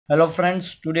Hello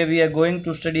friends, today we are going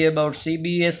to study about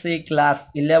Cbse class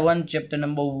 11 chapter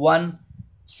number 1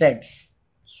 sets.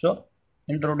 So,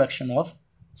 introduction of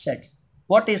sets.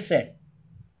 What is set?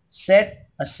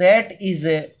 A set is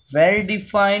a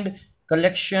well-defined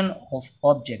collection of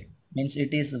object. Means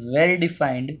it is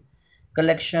well-defined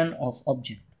collection of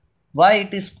object. Why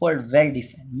it is called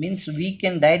well-defined? Means we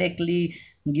can directly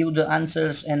give the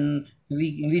answers and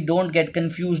we don't get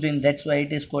confused in. That's why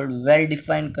it is called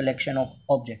well-defined collection of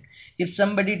object. If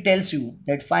somebody tells you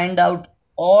that find out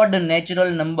odd natural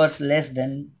numbers less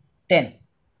than 10,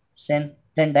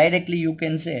 then directly you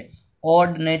can say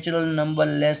odd natural number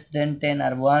less than 10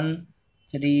 are 1,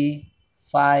 3,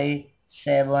 5,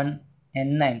 7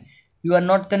 and 9. You are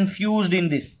not confused in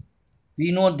this.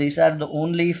 We know these are the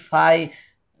only 5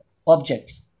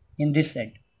 objects in this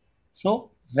set. So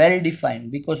well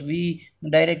defined because we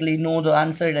directly know the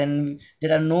answer and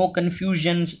there are no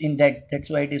confusions in that. That's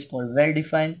why it is called well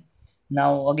defined.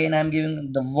 Now again I am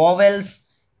giving the vowels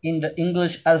in the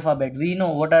English alphabet. We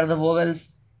know what are the vowels: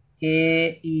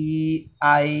 A, E,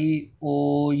 I,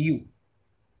 O, U.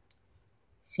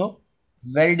 So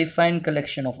well defined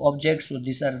collection of objects. So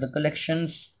these are the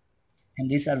collections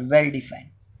and these are well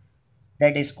defined.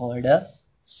 That is called a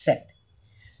set.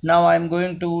 Now I am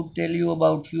going to tell you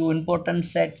about few important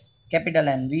sets. Capital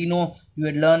N. We know you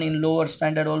had learned in lower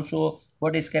standard also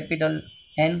what is capital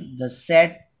N. The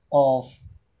set of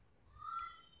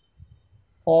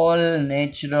all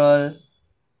natural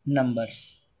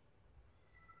numbers.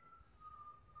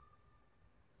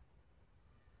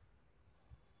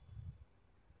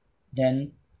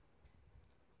 Then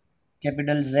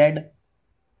capital Z.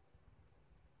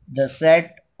 The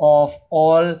set of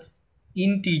all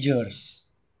integers.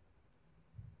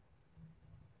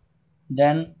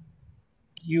 Then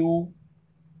Q.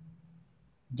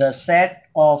 The set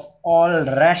of all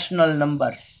rational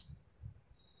numbers.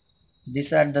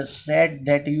 These are the set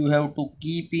that you have to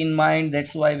keep in mind.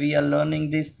 That's why we are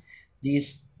learning this.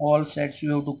 These all sets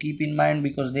you have to keep in mind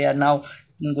because they are now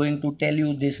going to tell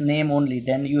you this name only.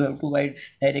 Then you have to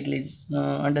directly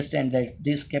understand that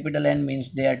this capital N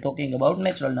means they are talking about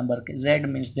natural number. Z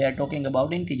means they are talking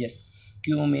about integers.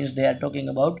 Q means they are talking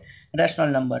about rational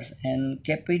numbers. And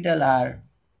capital R,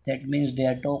 that means they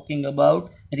are talking about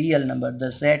real number.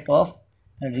 The set of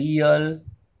real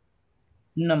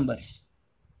numbers.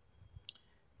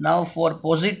 Now for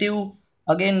positive,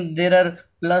 again there are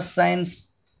plus signs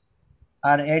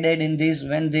are added in this.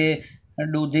 When they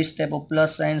do this type of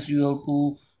plus signs, you have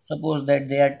to suppose that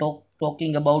they are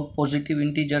talking about positive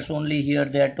integers only. Here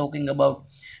they are talking about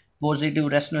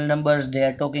positive rational numbers. They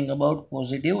are talking about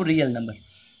positive real numbers.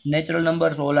 Natural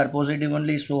numbers all are positive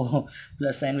only, so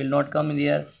plus sign will not come in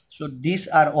here. So these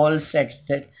are all sets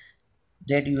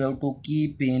that you have to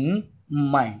keep in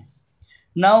mind.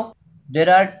 Now there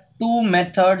are two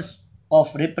methods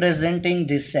of representing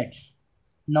these sets.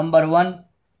 Number one,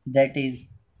 that is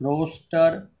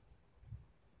roster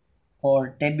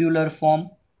or tabular form,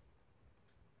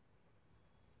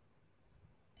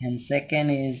 and second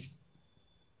is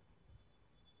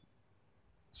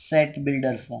set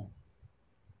builder form.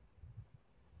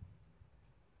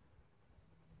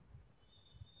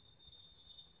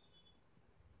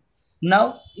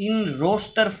 Now in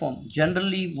roster form,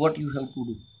 generally what you have to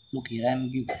do, look here, I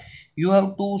am give, you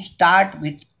have to start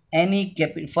with any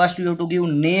first you have to give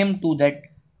name to that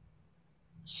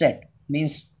set.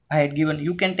 Means I had given,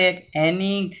 you can take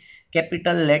any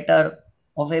capital letter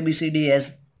of ABCD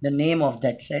as the name of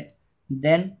that set.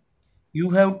 Then you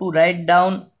have to write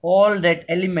down all that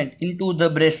element into the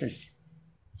braces.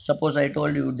 Suppose I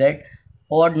told you that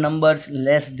odd numbers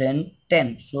less than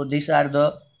 10. So these are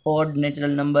the odd natural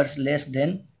numbers less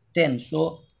than 10.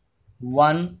 So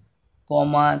 1,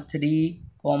 comma 3,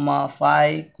 comma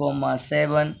 5, comma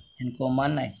 7 and comma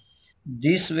 9.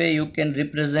 This way you can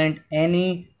represent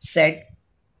any set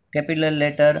capital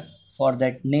letter for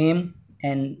that name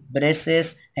and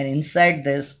braces, and inside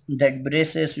this that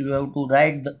braces you have to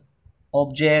write the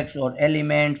objects or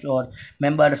elements or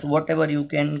members, whatever you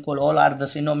can call. All are the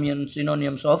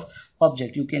synonyms of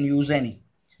object. You can use any.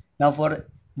 Now for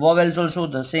vowels also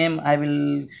the same.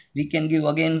 We can give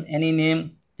again any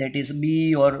name, that is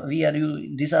B or V are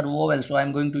you. These are vowels, so I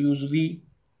am going to use V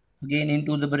again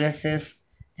into the braces,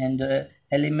 and the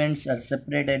elements are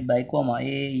separated by comma: A,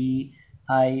 E,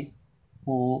 I,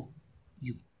 O,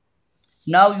 U.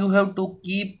 Now you have to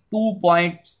keep 2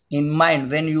 points in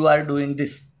mind when you are doing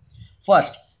this.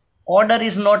 First, order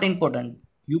is not important.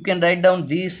 You can write down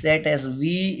this set as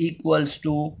V equals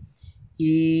to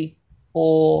E,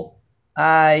 O,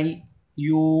 I,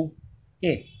 U,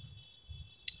 A.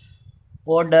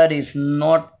 order is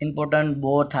not important,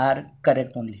 both are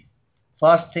correct only.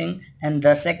 First thing and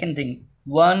the second thing,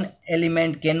 one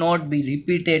element cannot be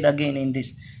repeated again in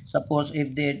this. Suppose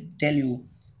if they tell you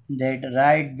that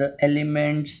write the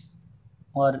elements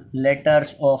or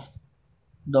letters of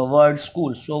the word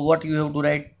school, so what you have to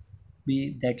write?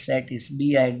 B, that set is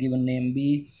B, I had given name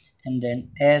B, and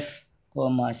then S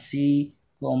comma C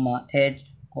comma H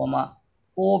comma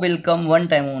O will come one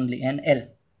time only, and L,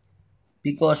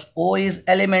 because O is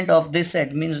element of this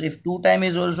set, means if two time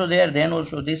is also there, then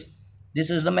also this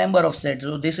is the member of set,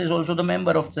 so this is also the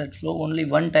member of set, so only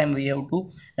one time we have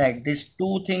to write. These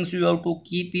two things you have to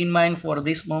keep in mind for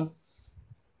this one.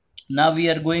 Now we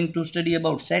are going to study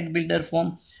about set builder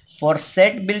form. For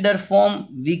set builder form,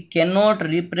 we cannot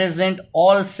represent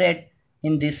all set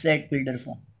in this set builder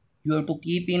form. You have to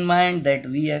keep in mind that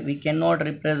we cannot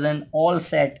represent all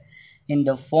set in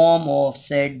the form of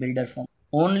set builder form.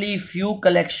 Only few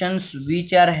collections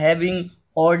which are having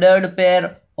ordered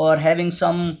pair or having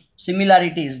some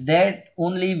similarities, that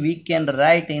only we can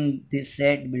write in this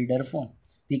set builder form.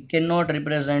 We cannot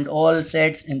represent all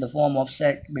sets in the form of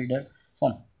set builder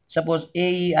form. Suppose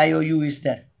A, E, I, O, U is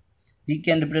there. We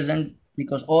can represent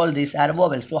because all these are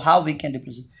vowels. So how we can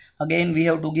represent? Again, we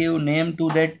have to give name to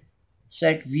that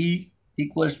set. V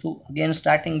equals to, again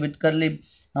starting with curly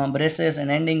braces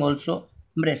and ending also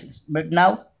braces. But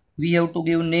now we have to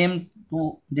give name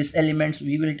to these elements.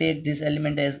 We will take this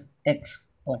element as X,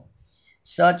 or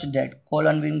such that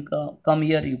colon will come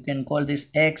here. You can call this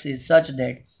X is such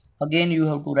that, again you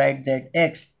have to write that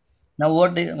X. Now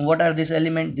what are these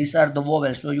elements? These are the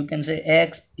vowels. So you can say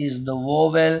X is the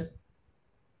vowel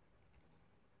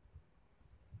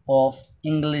of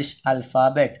English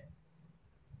alphabet.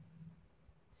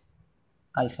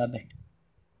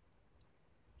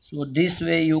 So this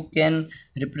way you can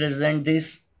represent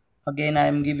this. Again I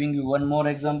am giving you one more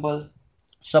example.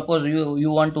 Suppose you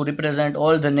want to represent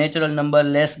all the natural number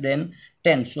less than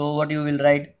 10. So what you will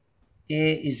write?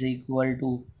 A is equal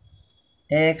to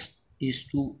X is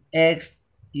to X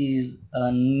is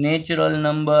a natural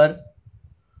number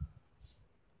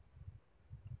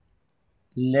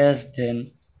less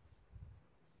than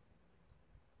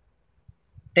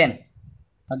 10.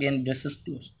 Again this is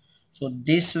close. So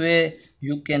this way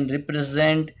you can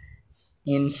represent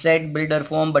in set builder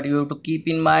form, but you have to keep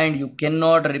in mind you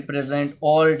cannot represent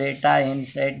all data in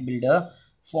set builder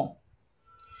form.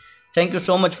 Thank you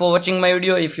so much for watching my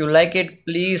video. If you like it,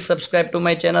 please subscribe to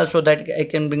my channel so that I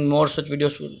can bring more such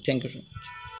videos. Thank you so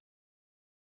much.